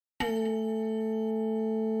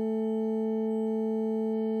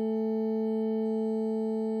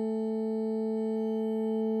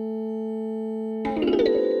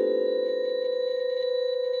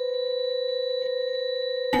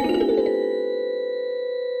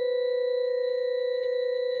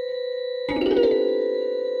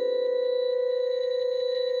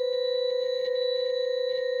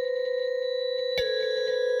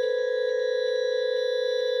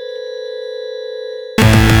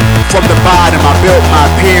From the bottom I built my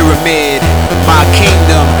pyramid, my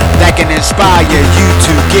kingdom that can inspire you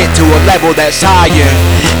to get to a level that's higher.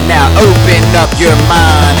 Now open up your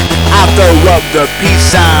mind, I throw up the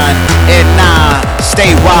peace sign, and I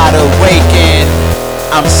stay wide awake and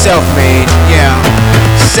I'm self-made, yeah.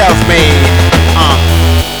 Self-made,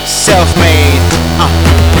 self-made,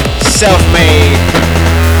 self-made.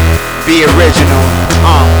 Be original,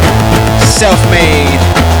 self-made,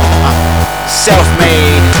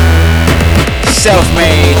 self-made,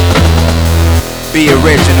 self-made. Be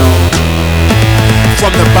original.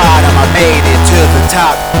 From the bottom I made it to the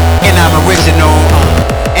top, and I'm original,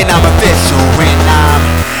 and I'm official, and I'm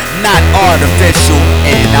not artificial,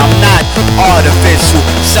 and I'm not artificial.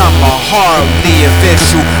 Some are hardly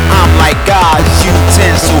official. I'm like God's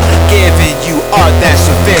utensil, giving you art that's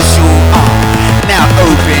official. Now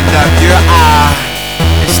open up your eye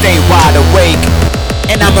and stay wide awake,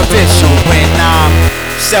 and I'm official when I'm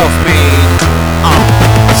self-made,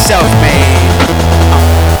 self-made,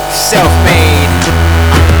 self-made,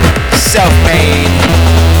 self-made.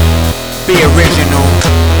 Be original,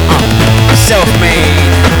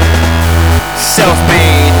 self-made,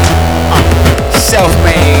 self-made,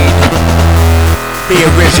 self-made. Be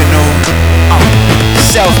original,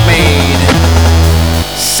 self-made,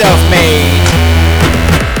 self-made,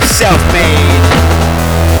 self-made.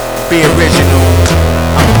 Be original,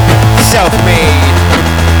 self-made,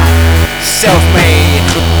 self-made,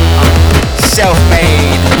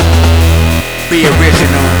 self-made. Be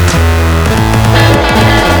original.